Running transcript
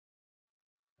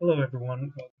Hello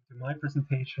everyone, welcome to my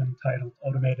presentation titled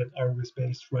Automated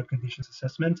RWIS-based Road Conditions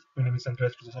Assessment. My name is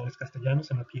Andres Rosales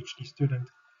Castellanos. I'm a PhD student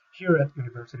here at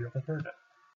University of Alberta.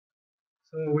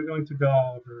 So we're going to go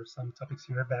over some topics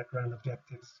here: background,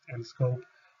 objectives and scope,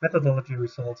 methodology,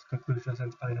 results, conclusions,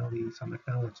 and finally some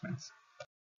acknowledgements.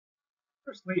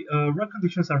 Firstly, road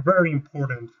conditions are very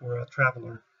important for a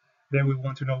traveler. They will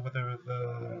want to know whether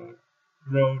the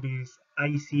road is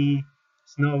icy,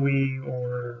 snowy,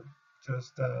 or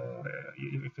just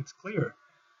if it's clear.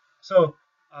 So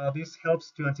this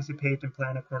helps to anticipate and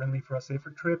plan accordingly for a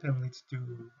safer trip and leads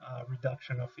to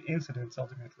reduction of incidents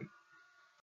ultimately.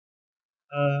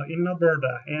 In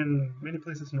Alberta and many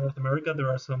places in North America,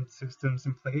 there are some systems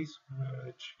in place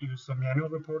which use some manual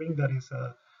reporting. That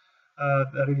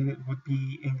it would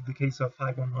be in the case of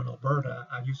 511 Alberta,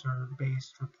 a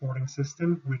user-based reporting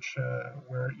system, which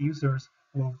where users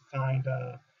will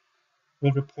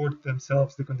report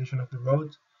themselves the condition of the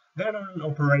road. Then an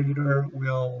operator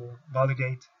will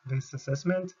validate this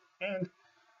assessment and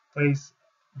place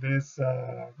this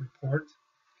report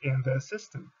in the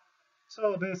system.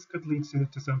 So this could lead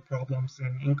to some problems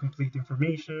in incomplete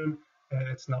information.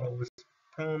 It's not always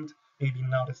prompt, maybe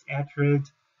not as accurate.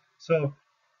 So it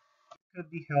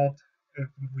could be helped if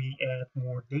we add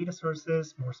more data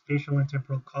sources, more spatial and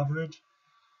temporal coverage.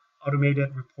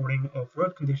 Automated reporting of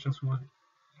road conditions would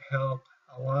help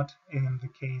a lot in the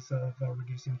case of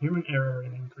reducing human error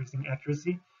and increasing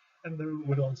accuracy. And there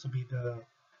would also be the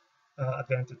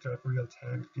advantage of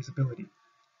real-time feasibility.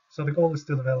 So the goal is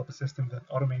to develop a system that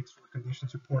automates road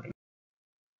conditions reporting.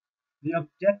 The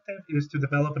objective is to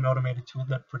develop an automated tool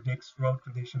that predicts road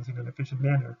conditions in an efficient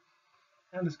manner.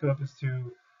 And the scope is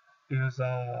to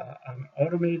develop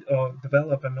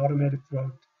an automated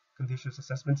road conditions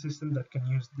assessment system that can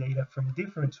use data from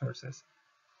different sources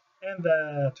and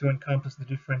to encompass the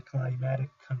different climatic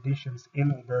conditions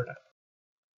in Alberta.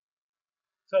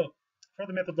 So, for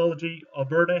the methodology,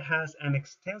 Alberta has an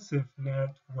extensive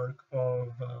network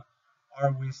of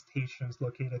RWIS stations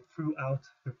located throughout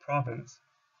the province.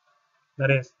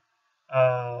 That is,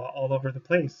 all over the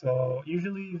place. So,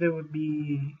 usually they would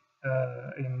be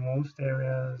in most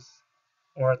areas,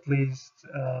 or at least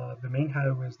the main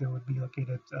highways, they would be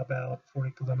located about 40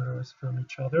 kilometers from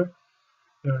each other.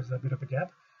 There's a bit of a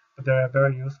gap, but they are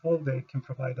very useful. They can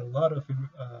provide a lot of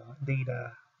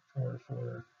data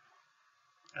for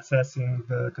assessing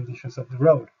the conditions of the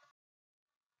road.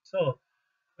 So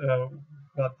uh,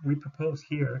 what we propose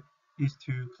here is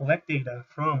to collect data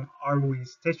from RWE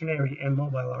stationary and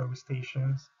mobile RWE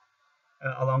stations,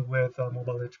 along with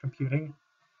mobile edge computing,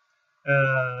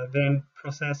 then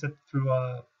process it through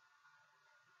a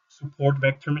support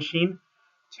vector machine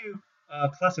to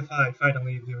classify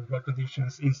finally the road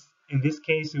conditions. In this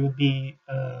case, it will be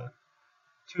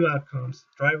two outcomes: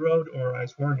 dry road or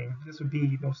ice warning. This would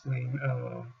be mostly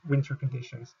winter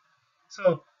conditions.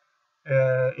 So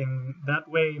in that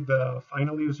way, the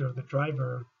final user, the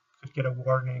driver, could get a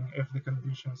warning if the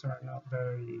conditions are not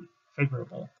very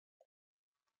favorable.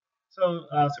 So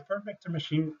support vector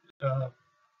machine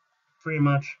pretty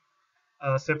much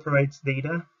separates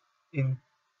data in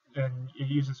and it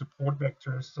uses support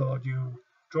vectors. So you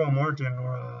draw a margin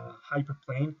or a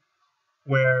hyperplane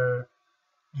where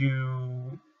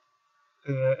you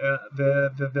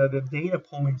the data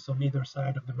points on either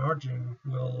side of the margin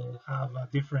will have a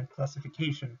different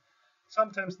classification.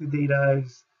 Sometimes the data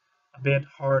is a bit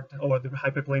hard, or the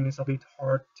hyperplane is a bit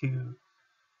hard to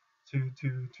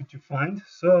find.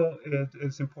 So it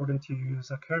is important to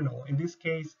use a kernel. In this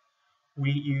case,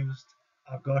 we used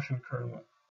a Gaussian kernel.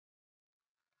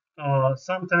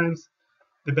 Sometimes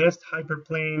the best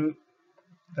hyperplane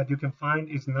that you can find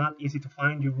is not easy to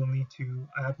find. You will need to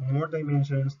add more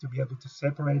dimensions to be able to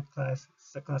separate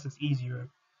classes easier.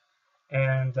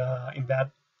 And in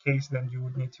that case, then you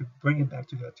would need to bring it back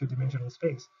to the two-dimensional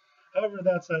space. However,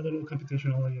 that's a little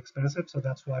computationally expensive, so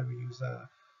that's why we use a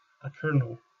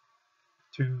kernel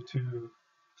to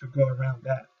go around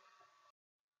that.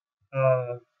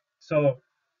 So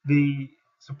the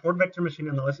support vector machine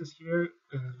analysis here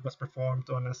was performed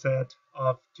on a set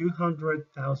of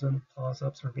 200,000 plus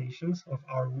observations of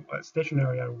our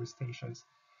stationary RWE stations.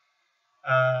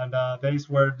 And these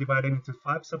were divided into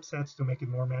 5 subsets to make it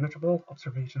more manageable.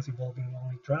 Observations involving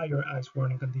only dry or ice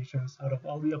warning conditions. Out of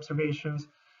all the observations,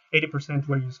 80%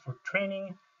 were used for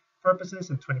training purposes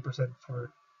and 20%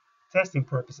 for testing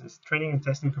purposes. Training and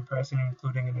testing comparison,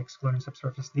 including and excluding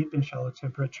subsurface deep and shallow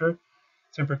temperature.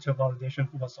 Temperature validation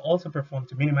was also performed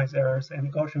to minimize errors,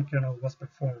 and Gaussian kernel was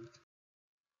performed.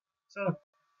 So,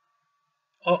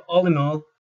 all in all,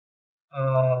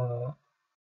 uh,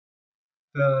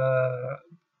 the,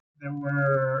 there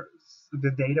were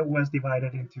the data was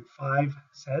divided into 5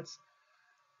 sets,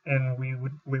 and we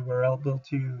were able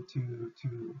to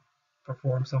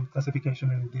perform some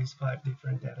classification in these 5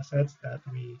 different data sets that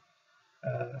we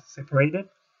separated.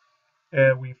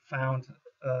 We found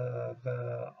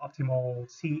the optimal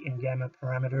C and gamma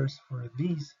parameters for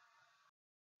these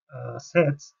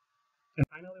sets. And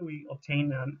finally, we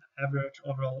obtained an average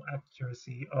overall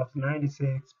accuracy of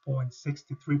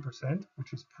 96.63%,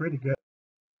 which is pretty good.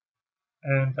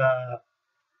 And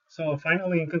so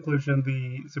finally, in conclusion,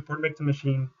 the support vector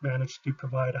machine managed to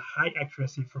provide a high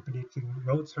accuracy for predicting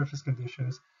road surface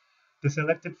conditions. The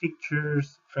selected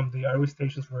features from the RWIS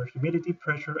stations were humidity,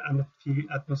 pressure,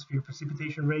 atmosphere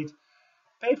precipitation rate,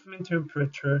 pavement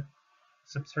temperature,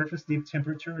 subsurface deep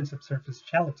temperature, and subsurface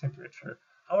shallow temperature.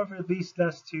 However, these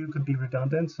last two could be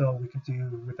redundant, so we could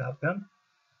do without them.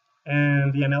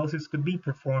 And the analysis could be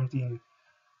performed in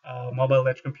mobile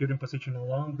edge computing position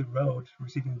along the road,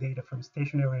 receiving data from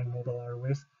stationary and mobile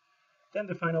ROS. Then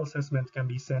the final assessment can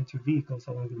be sent to vehicles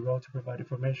along the road to provide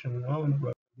information on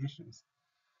road conditions.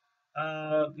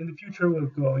 In the future, we're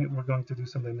going to do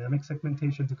some dynamic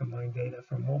segmentation to combine data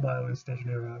from mobile and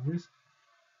stationary ROS,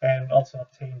 and also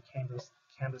obtain canvas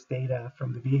data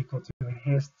from the vehicle to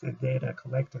enhance the data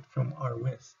collected from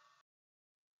RWIS.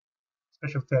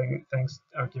 Special thanks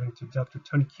are given to Dr.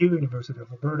 Tony Q, University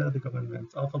of Alberta, the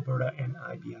Government of Alberta, and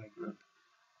IBI Group.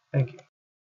 Thank you.